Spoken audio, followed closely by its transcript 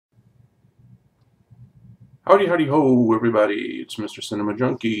Howdy, howdy, ho, everybody. It's Mr. Cinema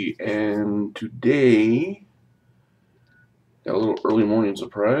Junkie, and today, got a little early morning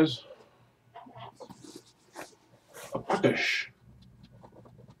surprise. A package.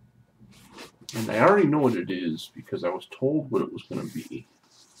 And I already know what it is because I was told what it was going to be.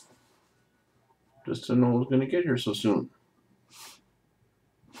 Just to know it was going to get here so soon.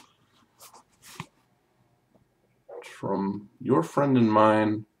 It's from your friend and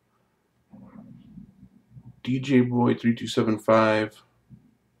mine, DJ Boy 3275,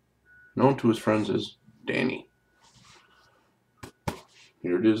 known to his friends as Danny.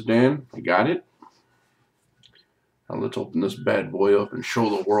 Here it is, Dan. I got it. Now let's open this bad boy up and show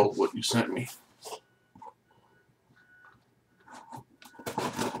the world what you sent me.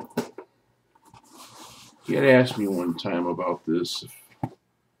 He had asked me one time about this, if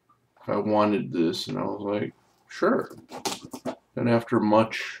I wanted this, and I was like, sure. And after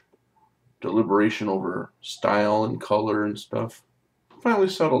much deliberation over style and color and stuff, finally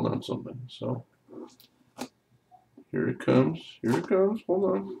settled on something. So here it comes. Here it comes.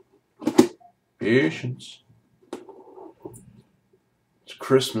 Hold on. Patience. It's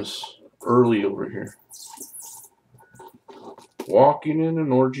Christmas early over here. Walking in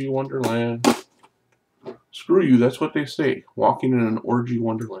an orgy wonderland. Screw you, that's what they say. Walking in an orgy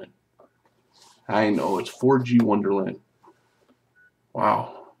wonderland. I know, it's 4G Wonderland.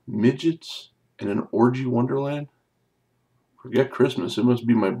 Wow. Midgets in an orgy wonderland? Forget Christmas, it must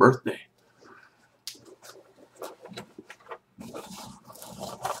be my birthday.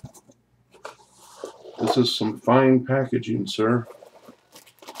 This is some fine packaging, sir.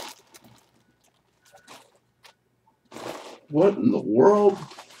 What in the world?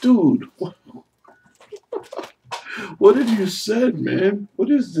 Dude, what did you said, man? What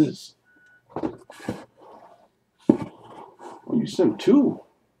is this? Oh, you sent two.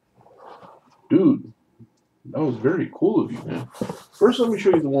 Dude, that was very cool of you, man. First, let me show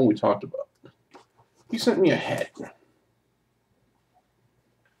you the one we talked about. He sent me a hat.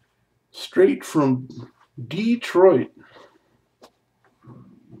 Straight from Detroit.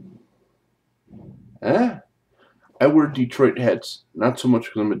 Huh? I wear Detroit hats, not so much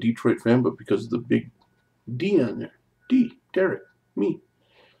because I'm a Detroit fan, but because of the big D on there. D, Derek, me.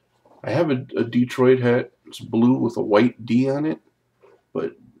 I have a Detroit hat. It's blue with a white D on it,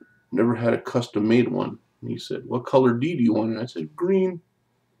 but never had a custom made one. And he said, what color D do you want? And I said, green.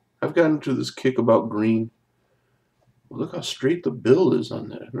 I've gotten into this kick about green. Well, look how straight the bill is on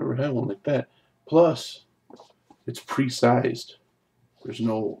that. I've never had one like that. Plus, it's pre-sized. There's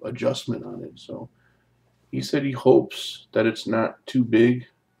no adjustment on it. So he said he hopes that it's not too big.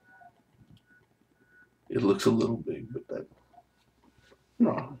 It looks a little big, but that,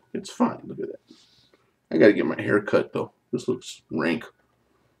 no, it's fine. Look at that. I gotta get my hair cut though. This looks rank.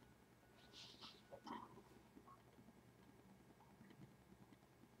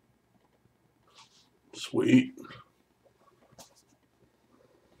 Sweet.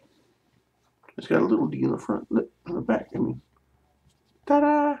 It's got a little D in the front, in the back. I mean,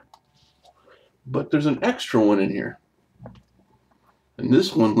 ta-da! But there's an extra one in here. And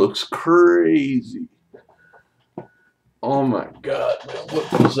this one looks crazy. Oh my god, man, what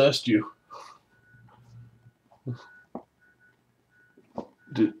possessed you?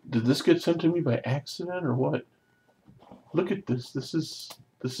 Did this get sent to me by accident or what? Look at this. This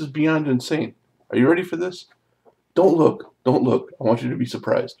is beyond insane. Are you ready for this? Don't look. Don't look. I want you to be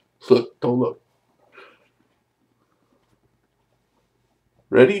surprised. Look, don't look.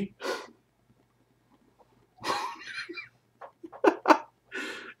 Ready?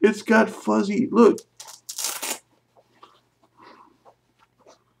 It's got fuzzy. Look.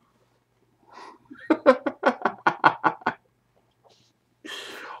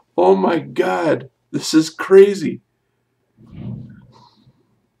 Oh my god. This is crazy.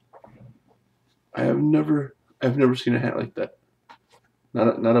 I've never seen a hat like that.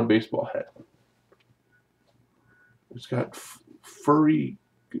 Not a baseball hat. It's got furry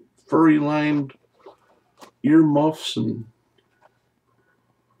lined ear muffs and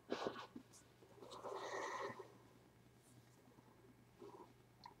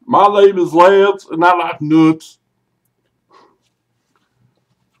my name is Lance and I like nuts.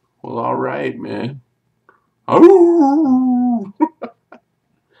 Well, all right, man. Oh,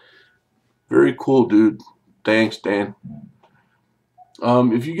 very cool, dude. Thanks, Dan.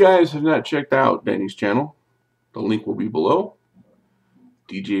 If you guys have not checked out Danny's channel, the link will be below.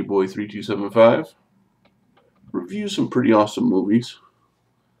 DJ Boy 3275 reviews some pretty awesome movies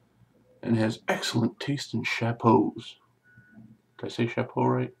and has excellent taste in chapeaus. Did I say chapeau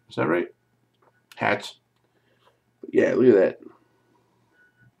right? Is that right? Hats. But yeah, look at that.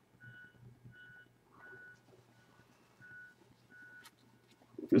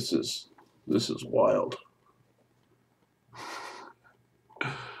 this is wild.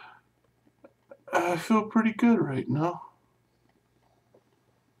 I feel pretty good right now.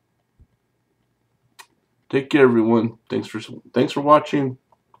 Take care, everyone. Thanks for watching.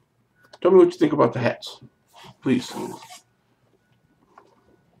 Tell me what you think about the hats, please.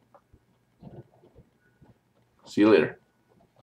 See you later.